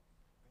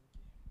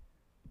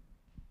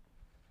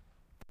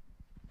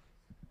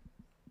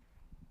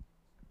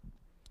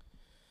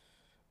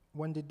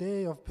When the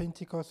day of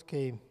Pentecost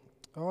came,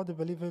 all the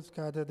believers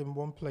gathered in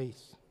one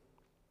place.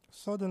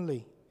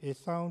 Suddenly, a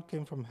sound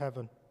came from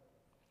heaven.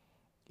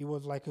 It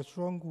was like a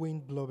strong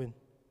wind blowing.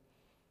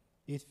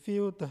 It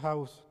filled the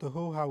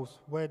whole house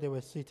where they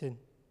were sitting.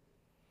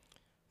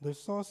 They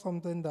saw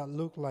something that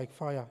looked like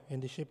fire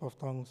in the shape of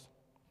tongues.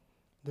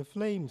 The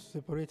flames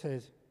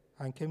separated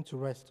and came to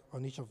rest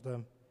on each of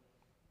them.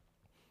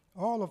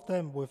 All of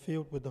them were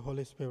filled with the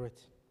Holy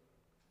Spirit.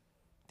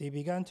 They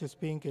began to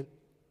speak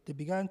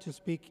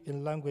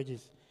in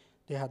languages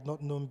they had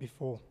not known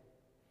before.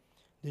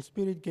 The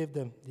Spirit gave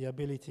them the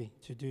ability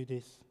to do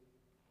this.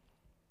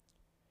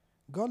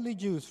 Godly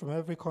Jews from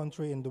every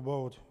country in the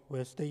world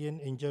were staying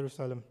in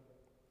Jerusalem.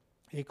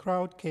 A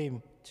crowd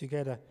came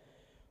together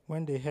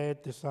when they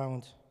heard the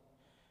sound.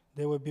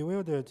 They were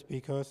bewildered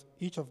because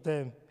each of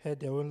them heard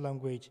their own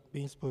language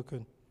being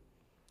spoken.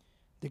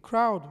 The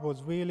crowd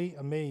was really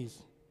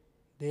amazed.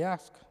 They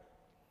asked,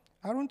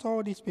 "Aren't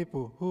all these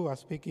people who are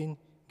speaking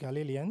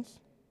Galileans?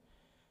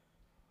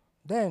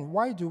 Then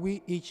why do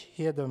we each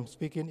hear them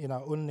speaking in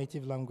our own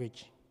native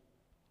language?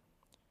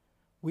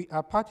 We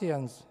are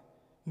Parthians,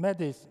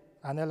 Medes,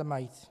 and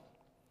Elamites.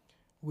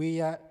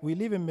 We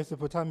live in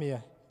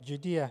Mesopotamia,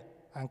 Judea,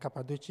 and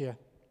Cappadocia.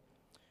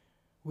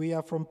 We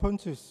are from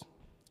Pontus,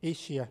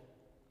 Asia,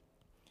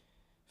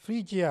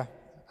 Phrygia,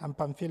 and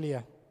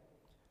Pamphylia.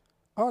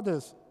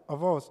 Others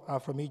of us are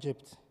from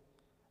Egypt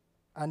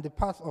and the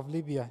parts of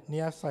Libya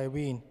near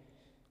Cyrene.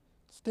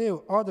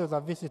 Still, others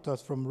are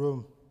visitors from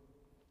Rome.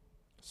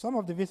 Some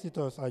of the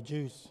visitors are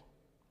Jews.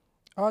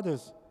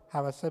 Others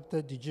have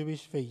accepted the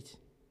Jewish faith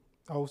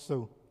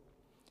also.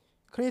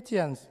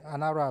 Cretans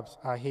and Arabs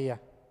are here.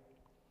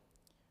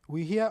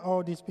 We hear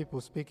all these people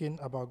speaking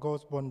about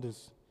God's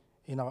wonders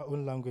in our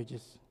own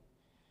languages."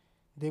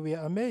 They were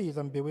amazed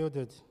and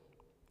bewildered.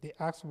 They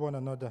asked one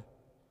another,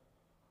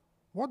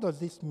 "What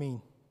does this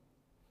mean?"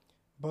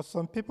 But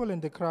some people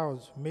in the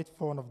crowds made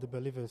fun of the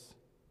believers.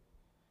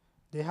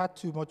 They have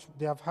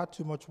had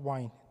too much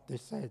wine, they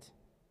said.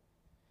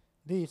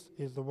 This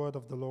is the word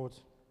of the Lord.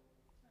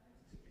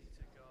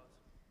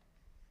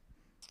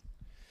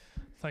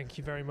 Thank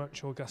you very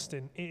much,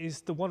 Augustine. It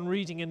is the one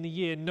reading in the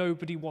year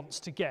nobody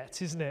wants to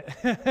get, isn't it?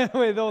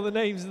 With all the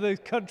names of those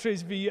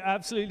countries, but you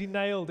absolutely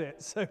nailed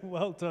it. So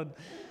well done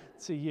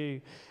to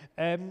you.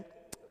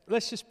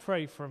 Let's just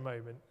pray for a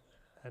moment,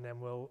 and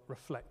then we'll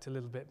reflect a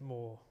little bit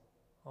more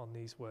on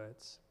these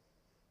words.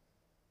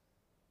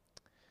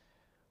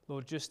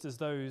 Lord, just as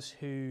those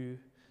who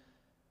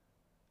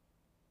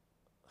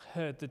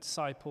heard the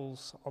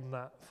disciples on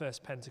that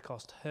first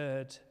Pentecost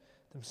heard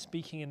them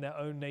speaking in their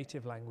own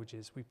native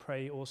languages, we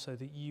pray also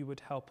that you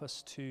would help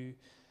us to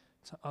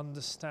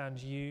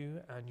understand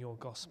you and your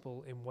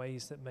gospel in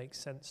ways that make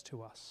sense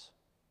to us.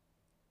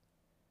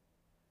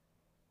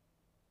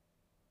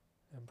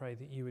 And pray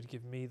that you would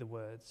give me the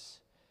words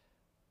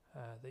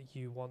that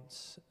you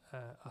want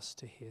us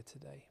to hear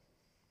today.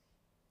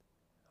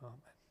 Amen.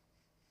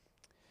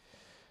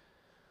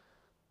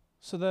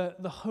 So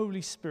the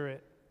Holy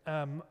Spirit,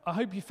 I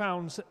hope you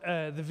found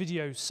the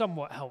video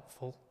somewhat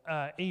helpful,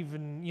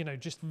 even,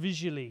 just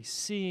visually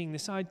seeing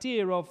this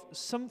idea of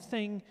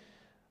something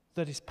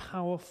that is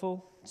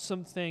powerful,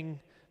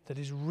 something that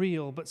is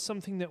real, but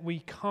something that we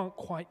can't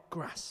quite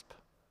grasp,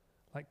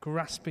 like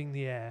grasping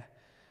the air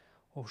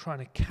or trying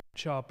to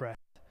catch our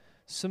breath,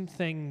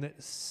 something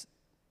that's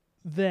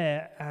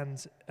there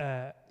and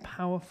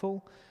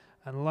powerful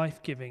and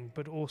life-giving,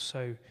 but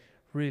also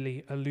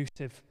really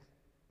elusive.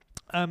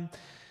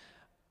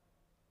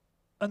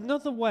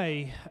 Another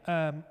way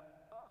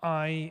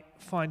I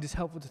find is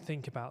helpful to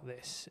think about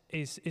this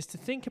is to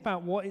think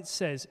about what it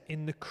says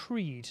in the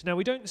Creed. Now,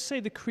 we don't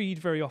say the Creed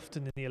very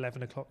often in the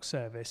 11 o'clock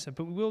service,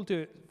 but we will do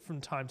it from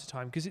time to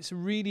time because it's a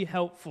really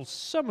helpful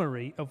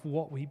summary of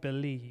what we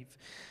believe.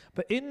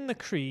 But in the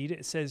Creed,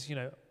 it says,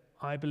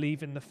 I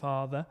believe in the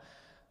Father,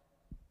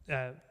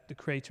 the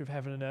creator of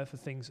heaven and earth,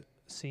 of things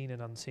seen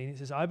and unseen. It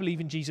says, I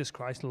believe in Jesus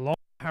Christ, long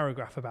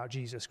paragraph about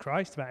Jesus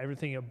Christ, about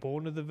everything,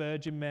 born of the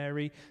Virgin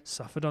Mary,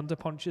 suffered under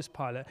Pontius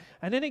Pilate.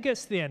 And then it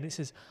gets to the end, it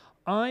says,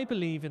 I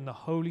believe in the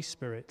Holy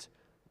Spirit,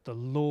 the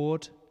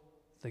Lord,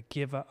 the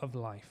giver of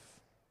life.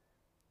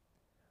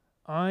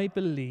 I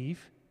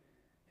believe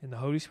in the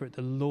Holy Spirit,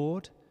 the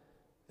Lord,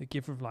 the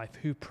giver of life,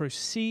 who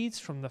proceeds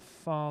from the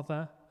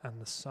Father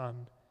and the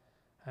Son,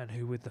 and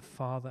who with the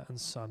Father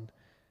and Son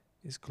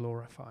is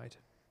glorified.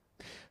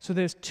 So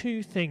there's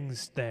two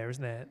things there,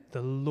 isn't there?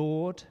 The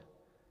Lord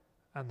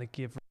and the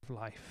giver of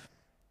life.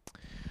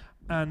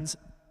 And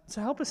to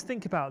help us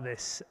think about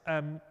this,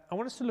 I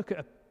want us to look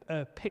at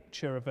a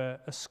picture of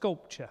a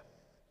sculpture.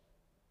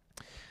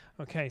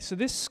 Okay, so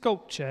this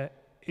sculpture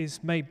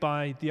is made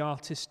by the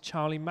artist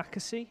Charlie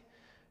Mackesy,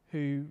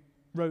 who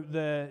wrote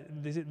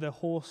the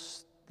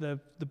horse, the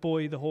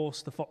boy, the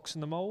horse, the fox,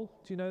 and the mole.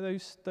 Do you know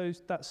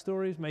that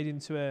story? It was made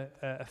into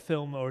a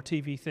film or a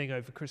TV thing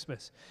over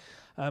Christmas.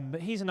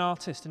 But he's an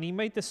artist, and he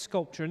made this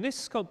sculpture, and this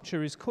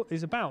sculpture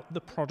is about the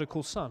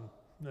prodigal son.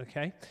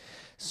 Okay,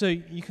 so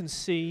you can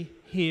see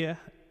here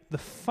the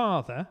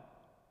father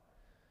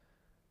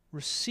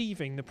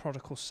receiving the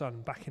prodigal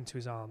son back into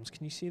his arms.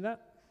 Can you see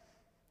that?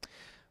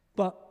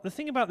 But the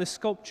thing about this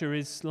sculpture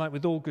is, like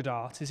with all good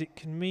art, is it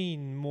can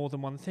mean more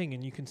than one thing,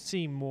 and you can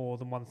see more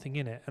than one thing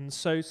in it. And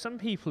so some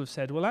people have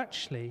said, well,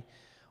 actually,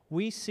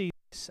 we see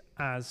this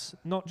as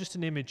not just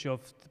an image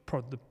of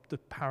the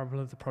parable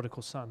of the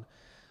prodigal son,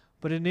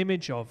 but an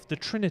image of the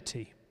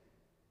Trinity,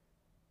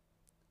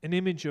 an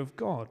image of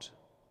God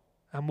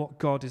and what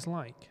God is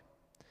like.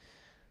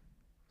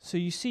 So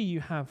you see,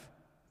 you have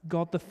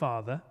God the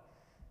Father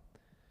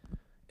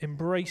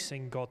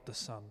embracing God the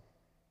Son.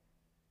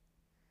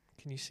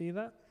 Can you see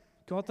that?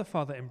 God the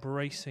Father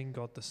embracing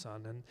God the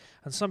Son.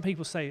 And some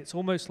people say it's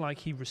almost like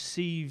he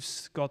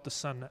receives God the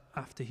Son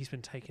after he's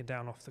been taken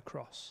down off the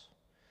cross.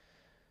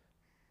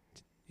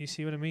 You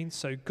see what I mean?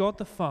 So God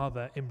the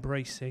Father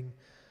embracing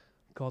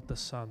God the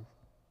Son.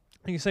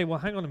 And you say, well,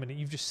 hang on a minute,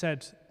 you've just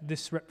said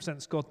this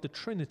represents God the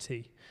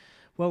Trinity.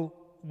 Well,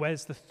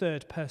 where's the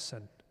third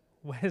person?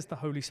 Where's the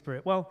Holy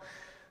Spirit? Well,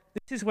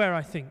 this is where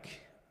I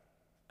think,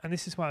 and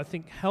this is why I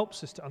think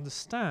helps us to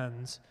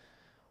understand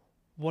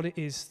what it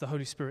is the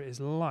Holy Spirit is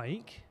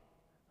like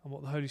and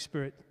what the Holy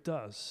Spirit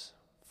does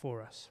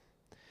for us.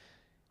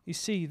 You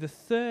see, the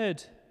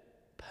third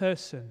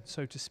person,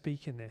 so to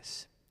speak, in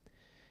this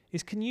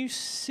is, can you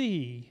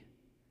see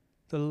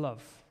the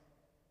love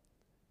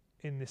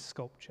in this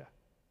sculpture?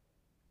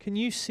 Can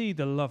you see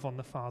the love on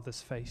the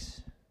Father's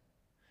face?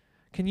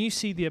 Can you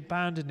see the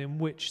abandon in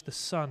which the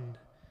Son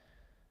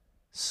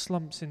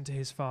slumps into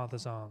his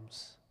Father's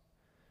arms?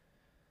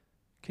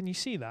 Can you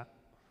see that?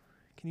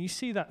 Can you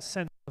see that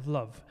sense of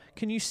love?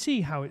 Can you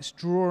see how it's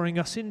drawing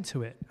us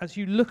into it? As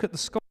you look at the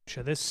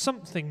sculpture, there's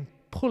something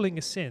pulling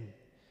us in.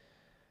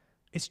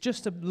 It's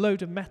just a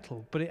load of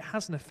metal, but it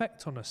has an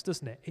effect on us,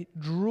 doesn't it? It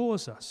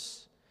draws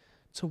us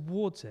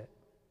towards it.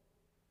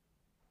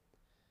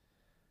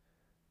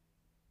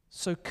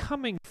 So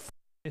coming from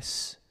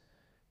this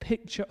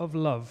picture of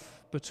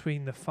love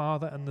between the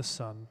Father and the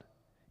Son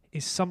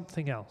is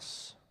something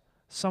else.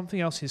 Something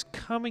else is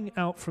coming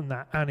out from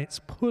that, and it's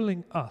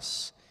pulling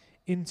us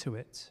into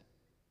it.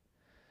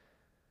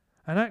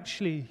 And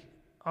actually,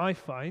 I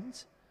find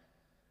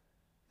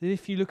that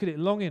if you look at it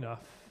long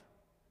enough,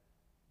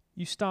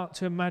 you start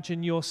to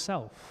imagine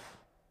yourself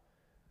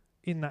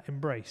in that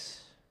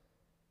embrace.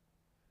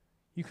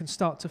 You can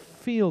start to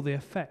feel the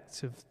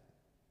effect of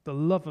the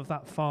love of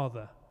that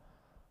Father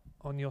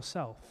on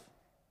yourself.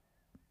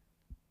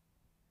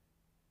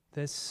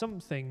 There's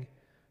something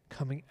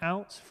coming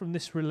out from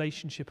this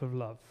relationship of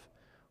love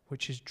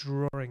which is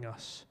drawing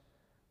us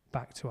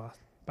back to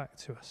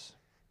us.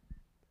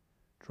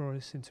 Draw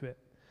us into it.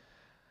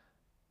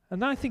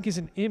 And that, I think, is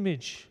an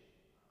image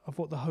of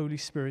what the Holy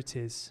Spirit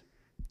is.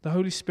 The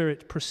Holy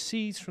Spirit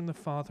proceeds from the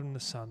Father and the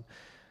Son.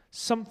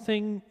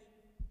 Something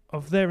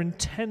of their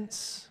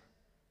intense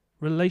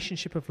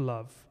relationship of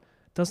love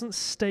doesn't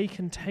stay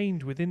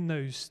contained within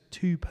those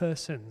two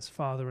persons,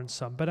 Father and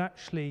Son, but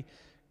actually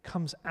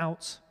comes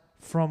out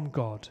from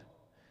God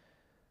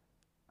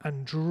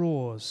and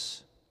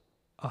draws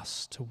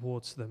us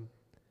towards them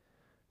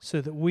so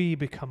that we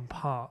become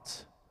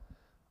part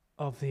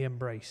of the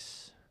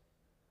embrace.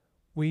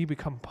 We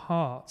become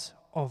part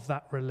of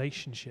that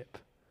relationship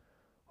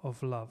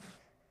of love.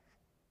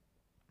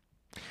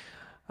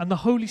 And the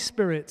Holy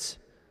Spirit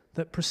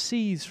that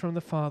proceeds from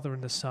the Father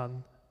and the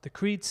Son, the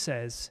Creed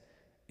says,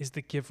 is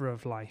the giver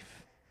of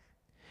life.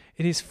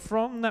 It is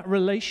from that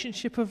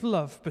relationship of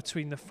love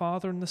between the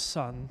Father and the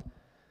Son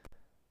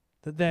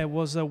that there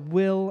was a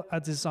will, a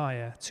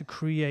desire to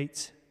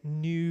create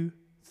new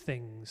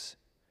things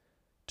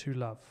to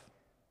love.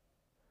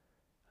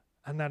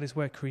 And that is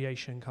where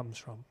creation comes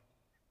from.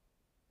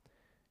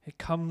 It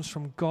comes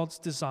from God's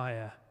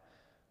desire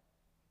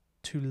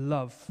to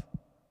love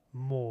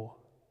more,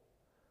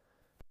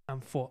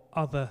 and for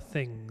other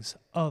things,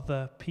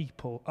 other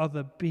people,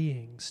 other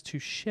beings to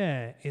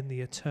share in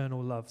the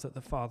eternal love that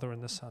the Father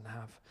and the Son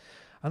have.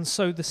 And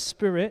so the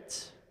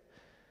Spirit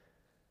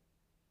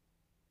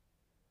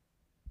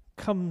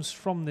comes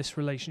from this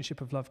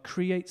relationship of love,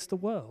 creates the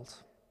world,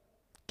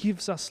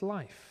 gives us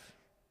life.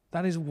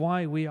 That is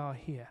why we are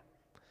here.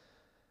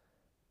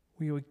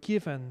 We were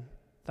given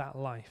that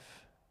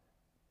life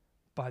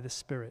by the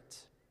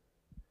Spirit,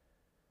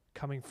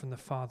 coming from the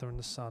Father and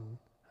the Son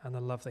and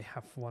the love they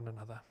have for one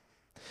another.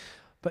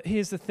 But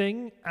here's the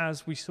thing,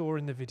 as we saw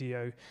in the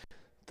video,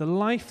 the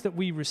life that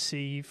we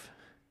receive,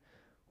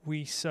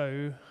 we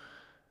so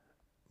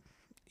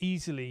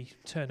easily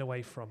turn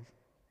away from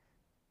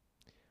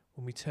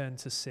when we turn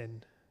to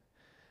sin.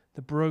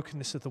 The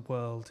brokenness of the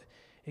world,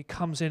 it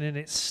comes in and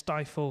it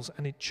stifles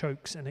and it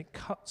chokes and it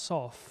cuts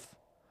off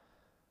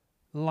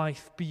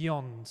life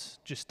beyond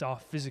just our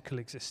physical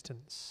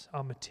existence,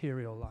 our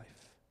material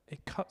life.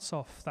 It cuts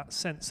off that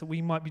sense that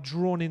we might be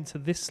drawn into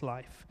this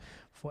life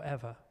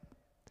forever.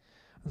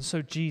 And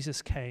so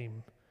Jesus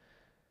came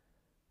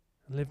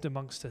and lived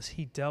amongst us.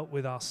 He dealt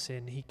with our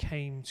sin. He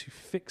came to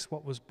fix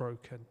what was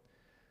broken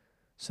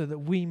so that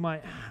we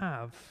might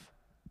have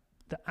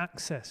the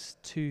access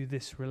to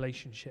this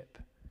relationship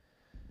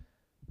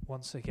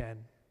once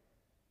again.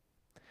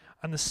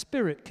 And the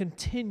Spirit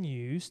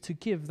continues to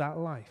give that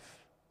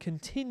life,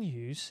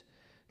 continues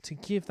to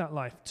give that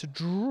life, to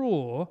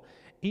draw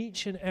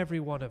each and every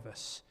one of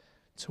us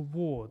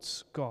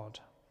towards God.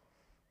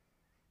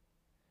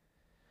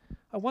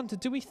 I wonder,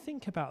 do we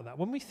think about that?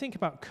 When we think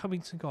about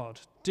coming to God,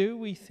 do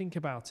we think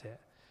about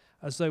it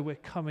as though we're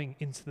coming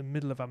into the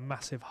middle of a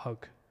massive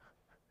hug?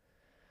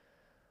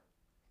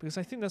 Because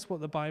I think that's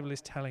what the Bible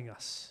is telling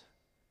us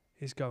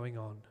is going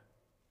on.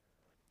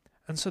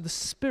 And so the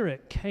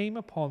Spirit came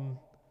upon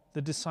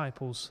the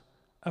disciples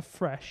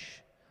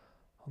afresh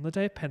on the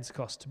day of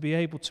Pentecost to be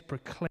able to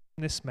proclaim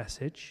this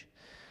message,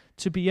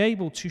 to be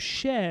able to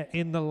share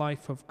in the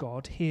life of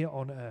God here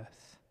on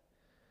earth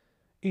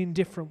in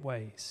different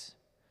ways,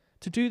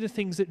 to do the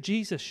things that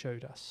Jesus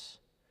showed us,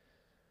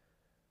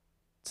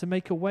 to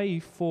make a way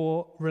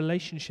for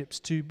relationships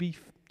to be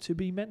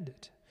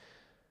mended,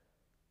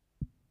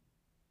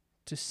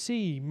 to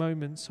see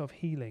moments of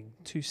healing,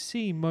 to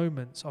see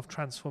moments of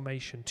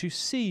transformation, to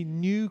see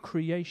new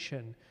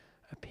creation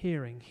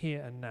appearing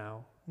here and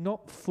now.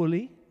 Not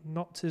fully,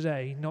 not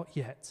today, not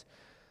yet,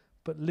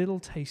 but little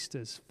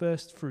tasters,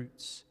 first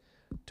fruits,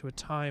 to a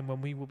time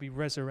when we will be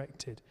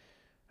resurrected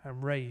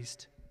and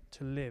raised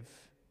to live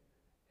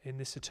in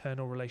this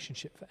eternal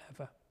relationship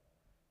forever.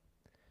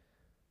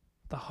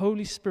 The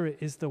Holy Spirit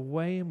is the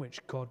way in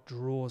which God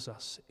draws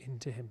us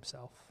into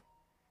himself,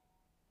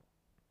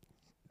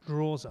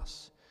 draws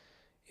us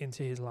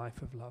into his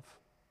life of love.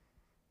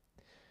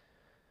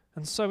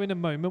 And so in a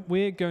moment,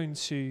 we're going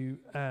to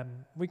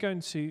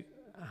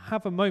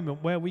have a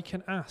moment where we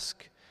can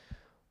ask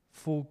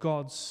for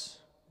God's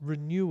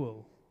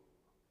renewal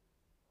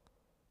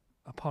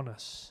upon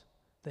us,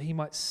 that he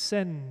might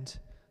send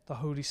the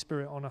Holy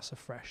Spirit on us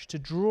afresh, to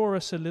draw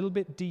us a little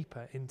bit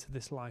deeper into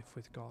this life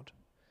with God.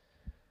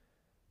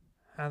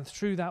 And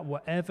through that,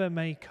 whatever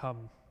may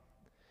come,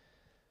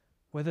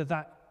 whether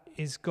that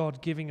is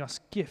God giving us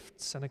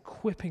gifts and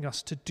equipping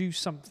us to do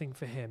something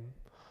for him,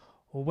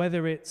 or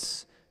whether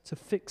it's to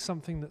fix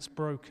something that's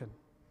broken,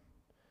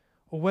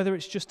 or whether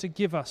it's just to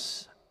give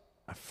us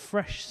a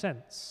fresh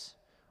sense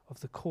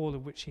of the call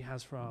of which he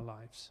has for our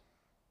lives.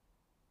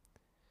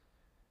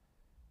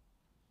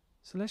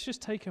 So let's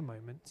just take a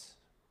moment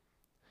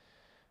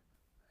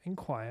in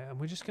quiet, and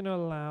we're just going to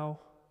allow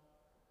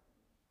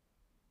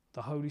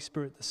the Holy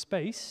Spirit the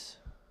space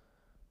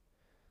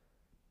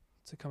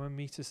to come and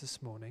meet us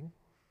this morning.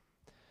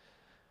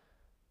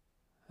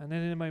 And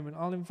then in a moment,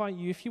 I'll invite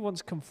you, if you want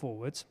to come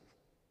forward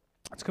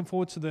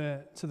to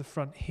the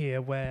front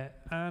here, where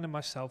Anne and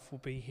myself will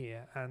be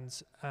here,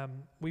 and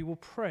we will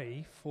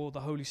pray for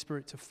the Holy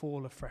Spirit to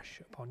fall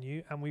afresh upon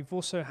you. And we've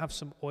also have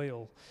some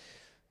oil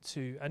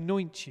to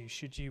anoint you,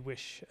 should you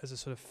wish, as a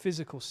sort of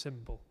physical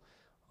symbol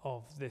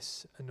of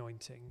this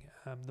anointing.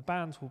 The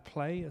band will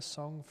play a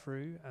song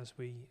through as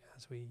we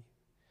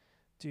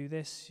do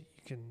this.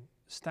 You can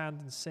stand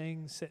and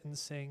sing, sit and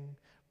sing,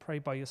 pray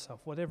by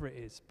yourself, whatever it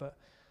is. But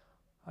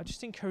I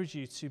just encourage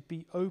you to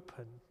be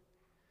open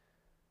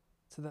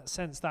to that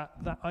sense,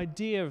 that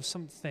idea of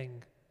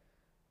something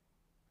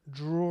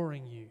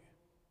drawing you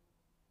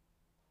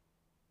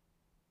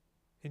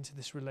into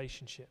this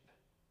relationship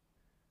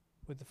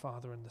with the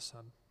Father and the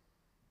Son.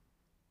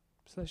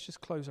 So let's just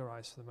close our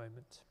eyes for the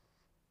moment.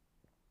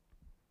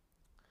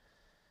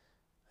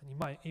 And you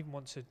might even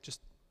want to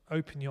just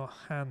open your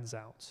hands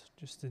out,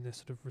 just in this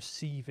sort of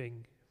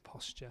receiving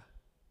posture.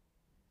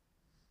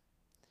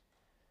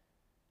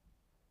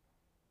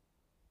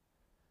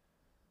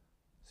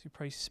 So we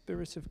pray,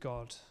 Spirit of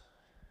God,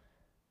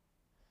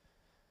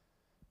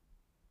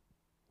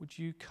 would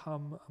you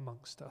come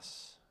amongst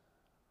us?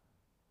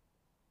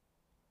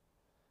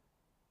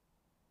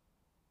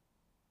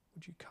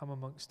 Would you come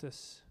amongst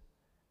us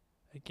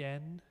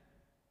again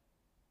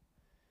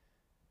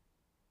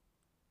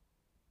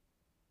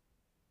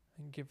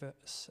and give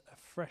us a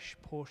fresh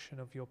portion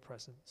of your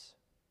presence?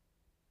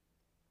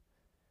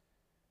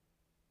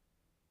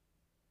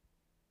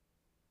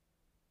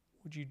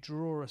 Would you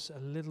draw us a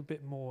little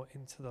bit more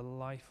into the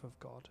life of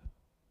God?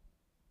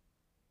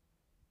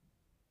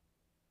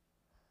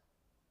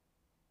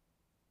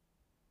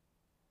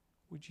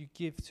 Would you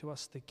give to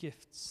us the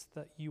gifts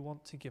that you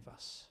want to give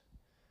us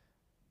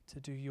to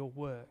do your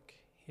work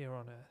here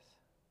on earth?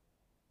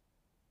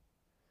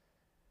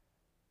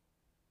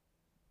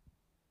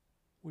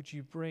 Would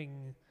you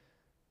bring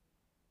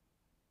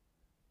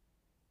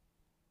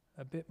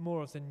a bit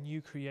more of the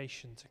new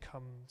creation to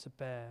come to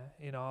bear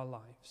in our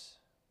lives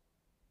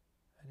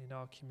and in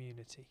our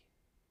community?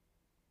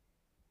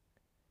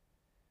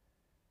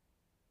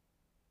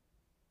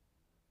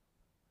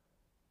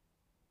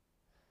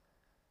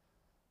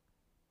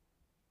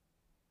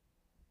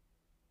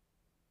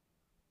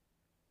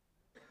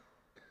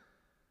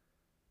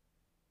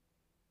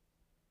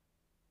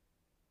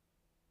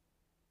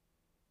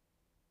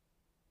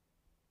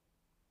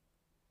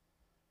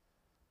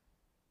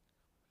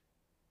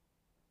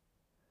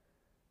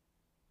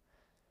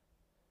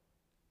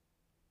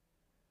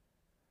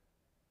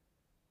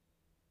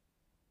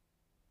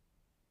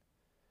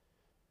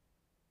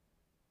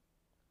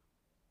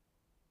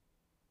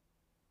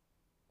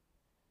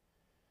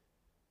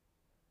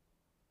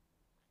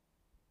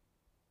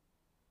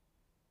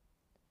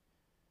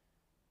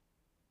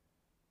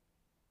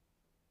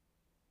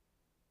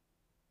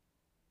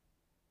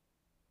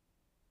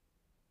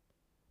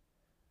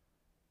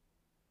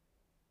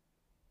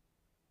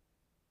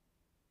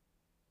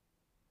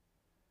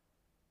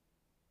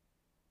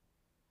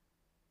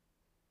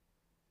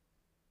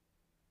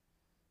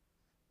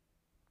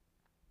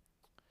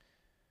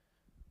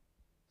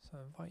 So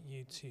I invite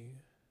you to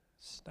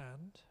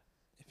stand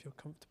if you're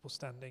comfortable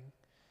standing.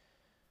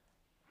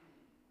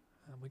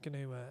 And we're going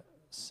to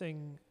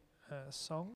sing a song.